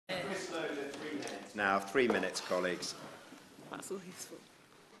Now, 3 minutes, colleagues. That's all useful.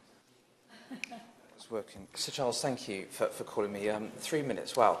 It's working. Sir Charles, thank you for calling me. 3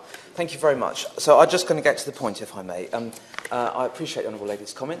 minutes, wow. Thank you very much. So I'm just going to get to the point, if I may. I appreciate the Honourable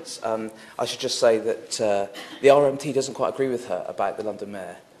Lady's comments. I should just say that the RMT doesn't quite agree with her about the London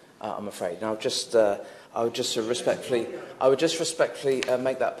Mayor, I'm afraid. And I would just respectfully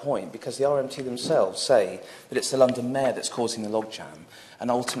make that point, because the RMT themselves say that it's the London Mayor that's causing the logjam, and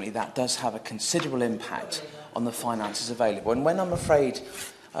ultimately that does have a considerable impact on the finances available. And when I'm afraid,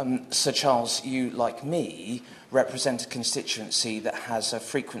 Sir Charles, you, like me, represent a constituency that has a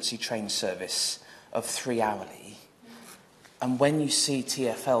frequency train service of 3 hourly, and when you see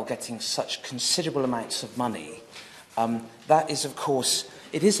TfL getting such considerable amounts of money, that is, of course,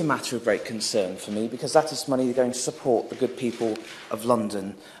 it is a matter of great concern for me, because that is money going to support the good people of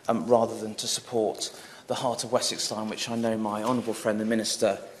London rather than to support the Heart of Wessex line, which I know my honourable friend, the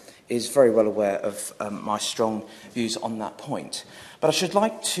Minister, is very well aware of my strong views on that point. But I should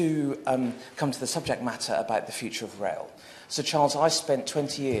like to come to the subject matter about the future of rail. Sir Charles, I spent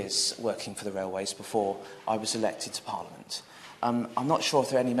 20 years working for the railways before I was elected to Parliament. I'm not sure if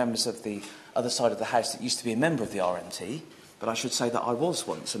there are any members of the other side of the House that used to be a member of the RMT, but I should say that I was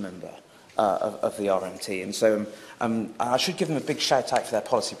once a member of the RMT. And so I should give them a big shout out for their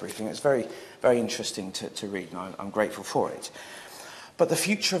policy briefing. It's very, very interesting to read, and I'm grateful for it. But the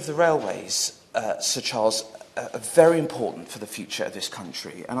future of the railways, Sir Charles, are very important for the future of this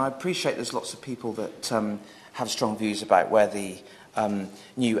country. And I appreciate there's lots of people that have strong views about where the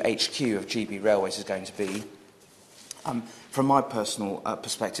new HQ of GB Railways is going to be. From my personal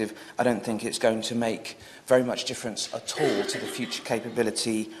perspective, I don't think it's going to make very much difference at all to the future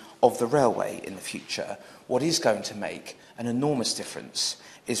capability of the railway in the future. What is going to make an enormous difference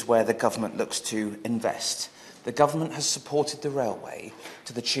is where the government looks to invest. The government has supported the railway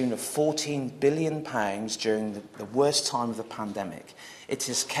to the tune of £14 billion during the worst time of the pandemic. It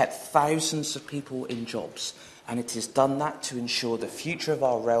has kept thousands of people in jobs, and it has done that to ensure the future of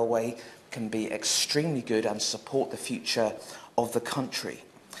our railway can be extremely good and support the future of the country.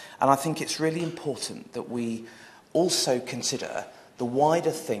 And I think it's really important that we also consider the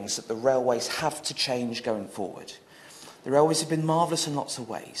wider things that the railways have to change going forward. The railways have been marvellous in lots of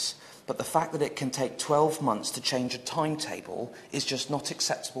ways, but the fact that it can take 12 months to change a timetable is just not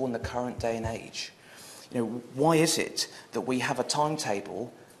acceptable in the current day and age. You know, why is it that we have a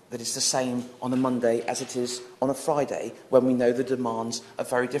timetable that is the same on a Monday as it is on a Friday, when we know the demands are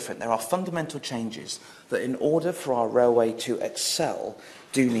very different? There are fundamental changes that, in order for our railway to excel,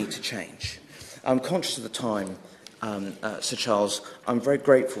 do need to change. I'm conscious of the time, Sir Charles. I'm very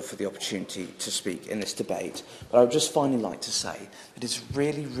grateful for the opportunity to speak in this debate, but I would just finally like to say that it's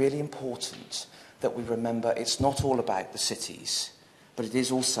really, really important that we remember it's not all about the cities, but it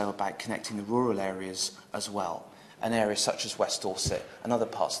is also about connecting the rural areas as well, and areas such as West Dorset and other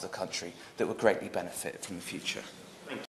parts of the country that would greatly benefit from the future.